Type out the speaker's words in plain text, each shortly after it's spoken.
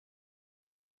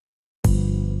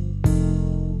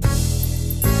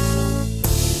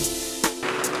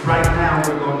Right now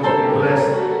we're going to be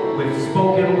blessed with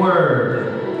spoken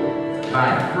word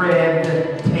by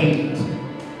Fred Tate.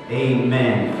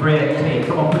 Amen. Fred Tate.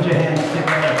 Come on, put your hands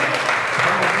together.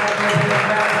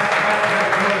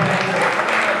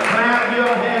 Clap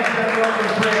your hands and welcome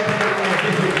Fred Tate, and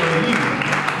this is for you.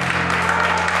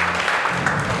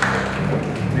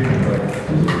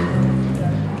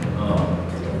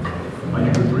 I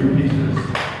do three pieces.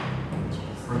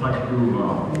 First, I'd like to do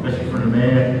Message from the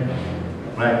Man,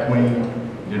 Black Queen,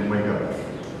 then Wake Up.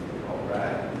 All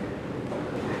right.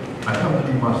 I come to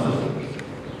you, my sisters,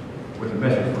 with a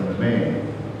message from the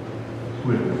man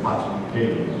who has been watching you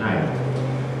day and night,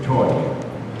 tortured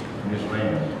in this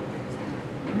land.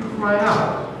 You cry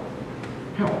out,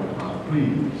 help me, Father,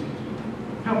 please.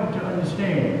 Help me to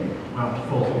understand why I'm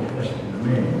supposed to be message from the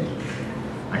man.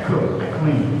 I cook, I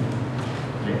clean,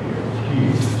 take care of his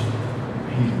kids.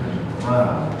 He's been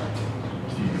around,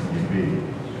 see him get big.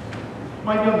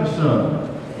 My youngest son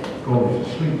goes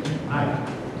to sleep at night,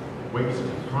 wakes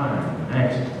up crying and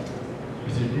asks,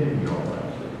 is his daddy all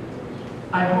right?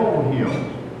 I hold him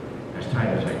as tight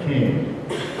as I can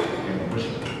and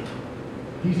whisper,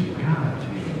 he's a God to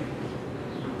you.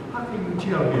 How can you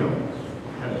tell him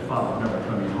that his father never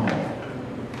coming home?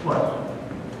 What?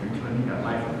 Are you telling me he got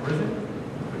life in prison?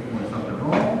 Are you doing something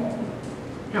wrong?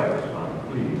 Help us, Father,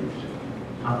 please.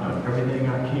 I've done everything I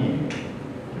can to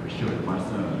be sure that my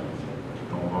sons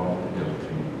don't fall to the devil to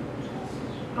you.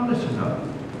 Now listen up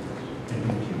and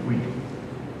make you weep.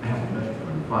 I have a message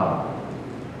from the Father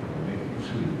that will make you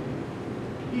sleep.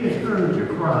 He has heard your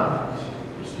cries,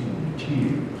 received your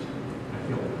tears, and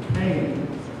felt the pain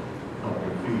of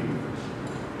your fears.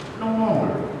 No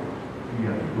longer do you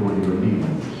have to go to your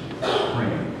knees,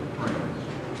 praying,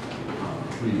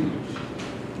 please.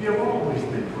 You have always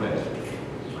been blessed.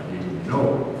 I didn't know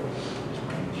it's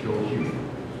why he chose you.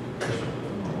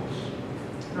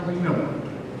 Now remember,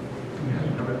 you have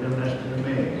never been less than a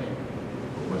man.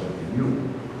 But was it for you?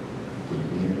 Would you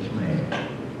be in this land?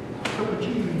 So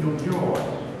achieving your joy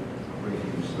of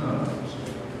raising your sons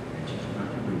and teaching not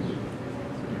to reason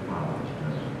with your father's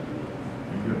blessing.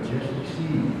 And you have just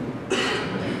received the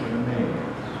blessing from the man,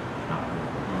 not from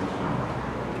your son.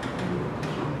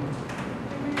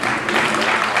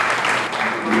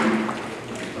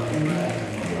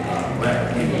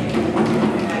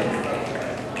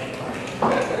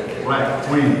 Black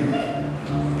queen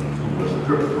who was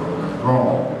stripped from her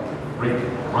throne, raped,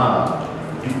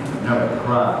 robbed, beaten, never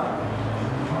cried,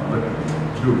 looking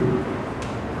to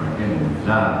her enemies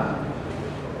died.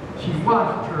 She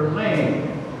watched her land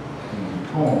being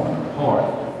torn apart,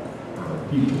 her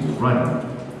people running,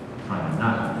 trying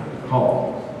not to get caught.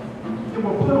 They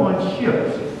were put on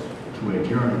ships to a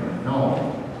journey unknown,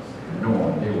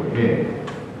 knowing they were headed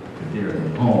to their new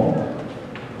home.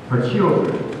 Her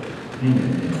children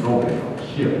demons and loaded on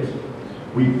ships,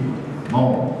 weeping and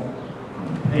moaning from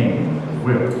the pain of the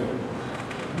whips.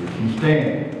 If she stand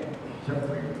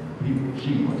separated from the people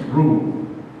she was ruled,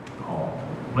 called to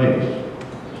a place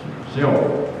she herself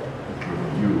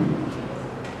would use.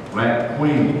 Black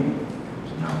queen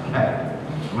is now captive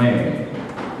in this land,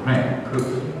 planting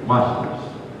cooks and washes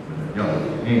with her young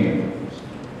hands.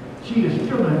 She is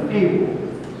still unable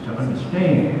to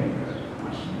understand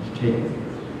why she is taken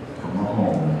from her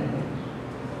homeland.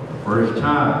 First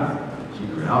time, she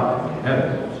cried out to the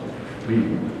heavens,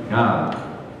 pleading, God,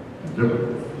 deliver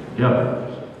the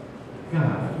devils.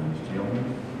 God, please tell me,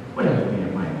 what has me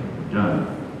and my people done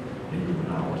that you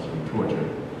allow us to be tortured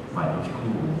by these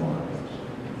cruel ones?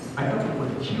 I thought it was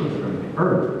the children of the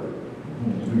earth,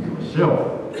 whom you yourself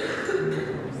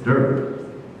dirt.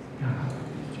 God,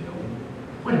 please tell me,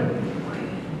 what has me and my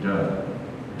people done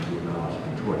that you allow us to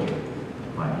be tortured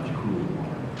by these cruel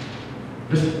ones?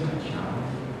 Listen, my child.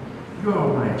 You are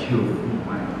my children whom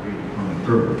I created from the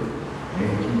earth, and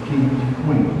you kings and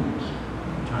queens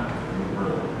from the time of your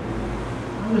birth.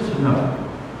 Now listen up,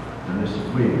 and listen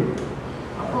well.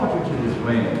 I brought you to this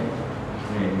land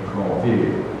you call here,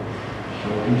 to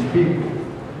show these people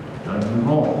you've done you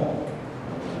wrong.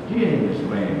 Again in this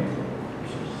land, you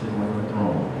shall sit on your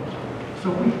thrones. So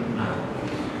weep not, and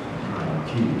dry your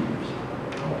tears.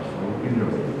 I was so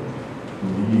inured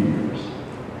through the years,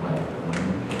 like when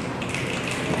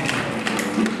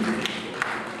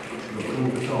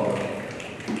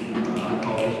I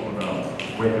call this one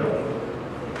Wake Up.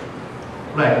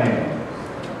 Black man,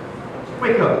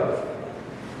 wake up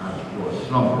out of your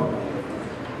slumber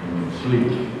and your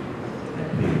sleep and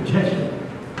pay attention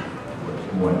to what's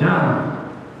going down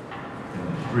in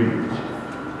the streets.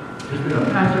 There's been a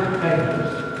massive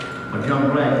exodus of young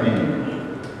black men,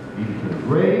 either to the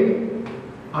grave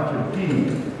or to the pen.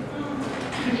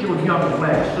 6 young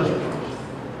black sisters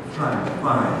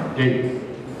fine day.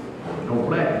 No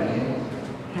black man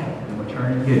have them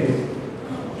return gay.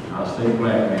 I say,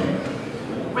 black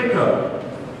man, wake up.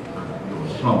 You're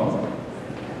slumber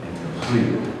and you're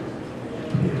sleep.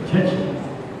 Pay attention to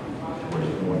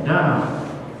what's going down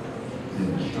in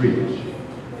the streets.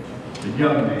 The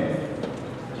young man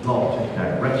has lost his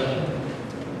direction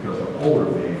because the older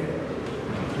man,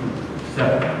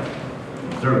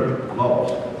 7, observant,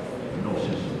 lost, no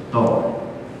sense of thought,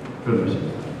 goodness of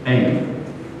anger,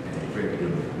 and a great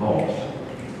deal of loss.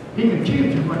 He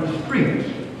continued to run the streets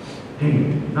day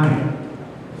and night,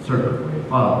 searching for a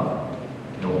father.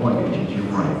 No one can teach you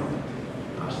right.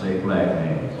 I say, black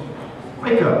man,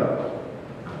 wake up.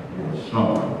 You're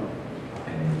slumber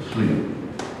and you sleep.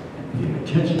 Pay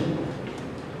attention to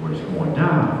what is going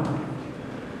down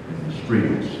in the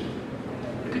streets.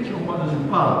 Look at your mothers and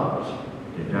fathers.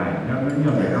 They're dying younger and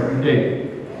younger every day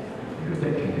because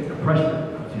they can't get the pressure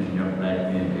of these young black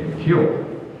men getting killed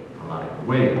a lot of the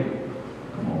way.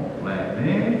 Come on, black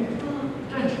man.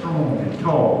 Stand strong and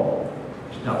tall.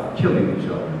 Stop killing each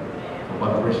other for what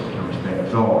the rest can respect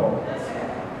us all.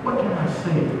 What can I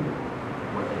say?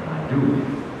 What can I do?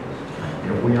 I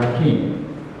did what I can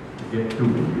to get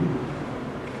through to you.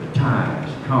 The time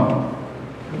has come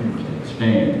that we must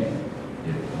stand.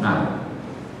 If not,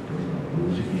 then we're going to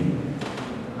lose again.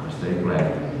 I say, black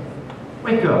man,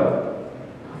 wake up.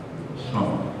 You'll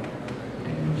slumber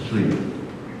and you'll sleep.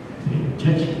 Pay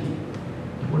attention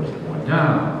to what's going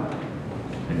down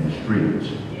in the streets.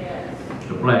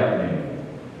 The black man,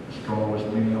 the strongest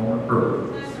man on earth,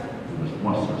 who was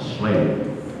once a slave,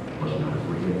 was not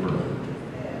free at birth.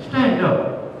 Stand up,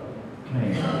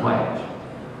 claim the right,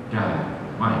 God,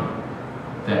 might,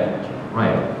 that which is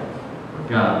right. For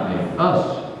God made us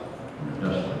from the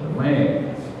dust of the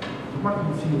land. So what can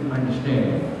you see and understand?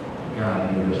 God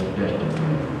made us destined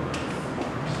men.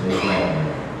 Say, black man,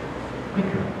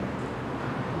 wake up.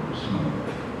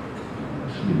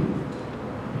 Sleep.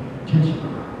 Attention.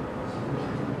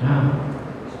 Down.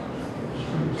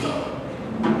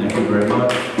 Thank you very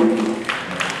much.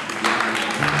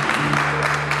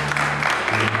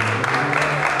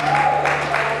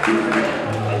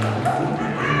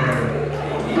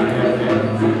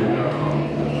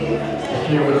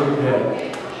 Share with you that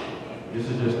this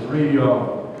is just 3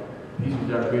 pieces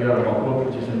that I read out of my book,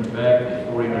 which is in the back. There's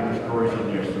 40 different stories in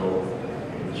there, so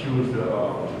choose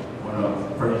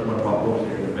purchase one of our books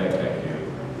here in the back there.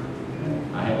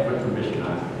 I have permission.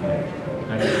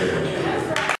 Thank you very much.